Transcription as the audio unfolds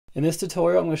In this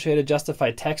tutorial, I'm going to show you how to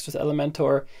justify text with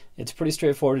Elementor. It's pretty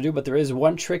straightforward to do, but there is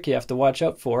one trick you have to watch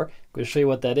out for. I'm going to show you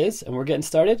what that is, and we're getting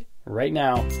started right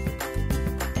now.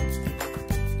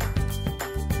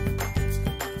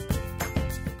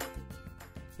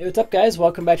 Hey, what's up guys?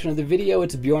 Welcome back to another video.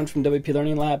 It's Bjorn from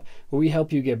WPLearningLab, where we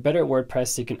help you get better at WordPress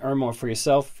so you can earn more for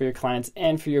yourself, for your clients,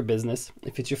 and for your business.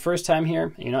 If it's your first time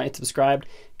here and you're not yet subscribed,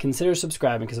 consider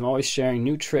subscribing because I'm always sharing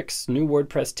new tricks, new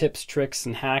WordPress tips, tricks,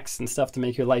 and hacks and stuff to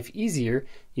make your life easier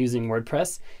using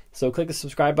WordPress. So click the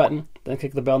subscribe button, then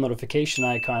click the bell notification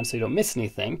icon so you don't miss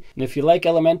anything. And if you like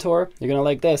Elementor, you're going to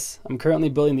like this. I'm currently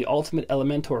building the Ultimate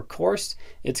Elementor course.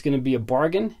 It's going to be a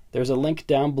bargain. There's a link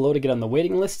down below to get on the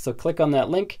waiting list, so click on that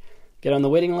link, get on the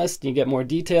waiting list, and you get more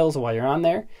details while you're on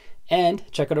there. And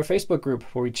check out our Facebook group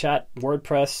where we chat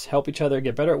WordPress, help each other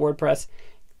get better at WordPress.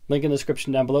 Link in the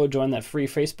description down below. Join that free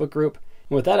Facebook group.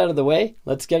 And with that out of the way,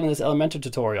 let's get into this Elementor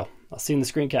tutorial. I'll see you in the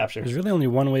screen capture. There's really only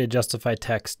one way to justify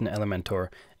text in Elementor,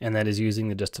 and that is using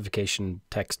the justification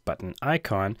text button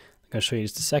icon. I'm going to show you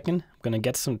just a second. I'm going to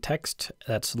get some text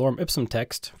that's lorem ipsum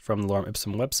text from the lorem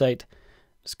ipsum website.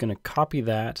 I'm just going to copy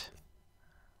that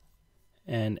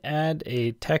and add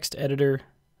a text editor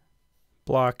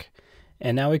block,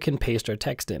 and now we can paste our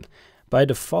text in. By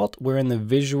default, we're in the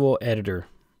visual editor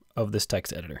of this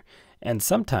text editor. And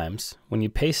sometimes when you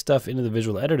paste stuff into the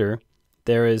visual editor,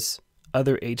 there is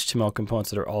other HTML components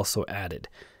that are also added.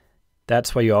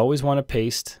 That's why you always want to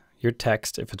paste your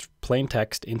text, if it's plain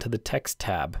text, into the text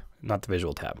tab, not the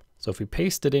visual tab. So if we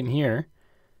paste it in here,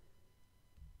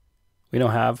 we now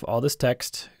have all this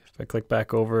text. If I click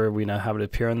back over, we now have it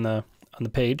appear on the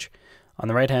page. On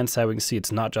the right hand side, we can see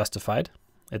it's not justified.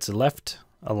 It's left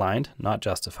aligned, not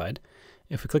justified.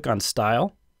 If we click on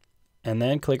style and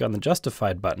then click on the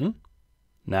justified button,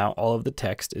 now all of the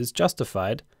text is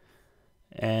justified,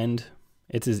 and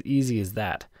it's as easy as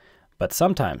that. But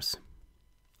sometimes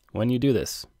when you do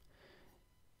this,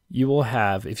 you will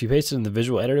have, if you paste it in the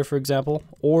visual editor, for example,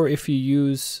 or if you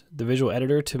use the visual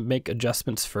editor to make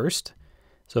adjustments first.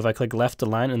 So if I click left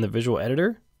align in the visual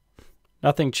editor,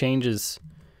 nothing changes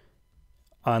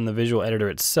on the visual editor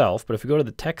itself, but if we go to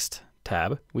the text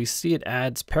tab, we see it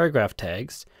adds paragraph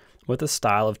tags with a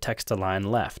style of text align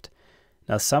left.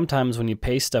 Now sometimes when you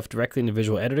paste stuff directly in the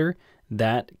visual editor,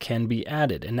 that can be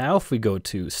added. And now if we go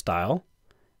to style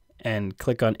and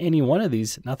click on any one of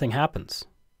these, nothing happens.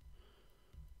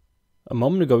 A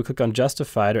moment ago we clicked on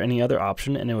justified or any other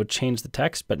option and it would change the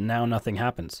text, but now nothing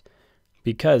happens.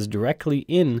 Because directly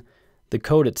in the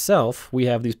code itself, we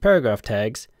have these paragraph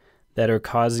tags that are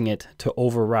causing it to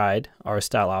override our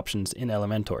style options in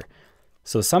Elementor.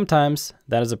 So sometimes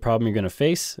that is a problem you're going to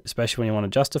face, especially when you want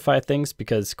to justify things,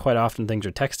 because quite often things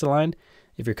are text aligned.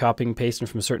 If you're copying and pasting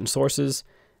from certain sources,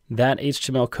 that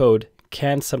HTML code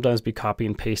can sometimes be copied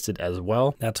and pasted as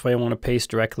well. That's why I want to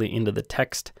paste directly into the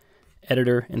text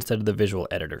editor instead of the visual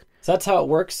editor. So that's how it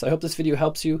works. I hope this video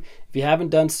helps you. If you haven't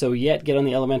done so yet, get on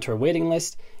the Elementor waiting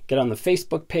list, get on the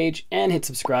Facebook page, and hit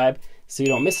subscribe so you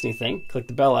don't miss anything. Click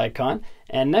the bell icon.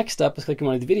 And next up is clicking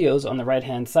one of the videos on the right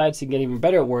hand side so you can get even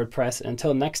better at WordPress. And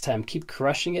until next time, keep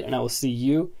crushing it, and I will see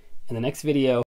you in the next video.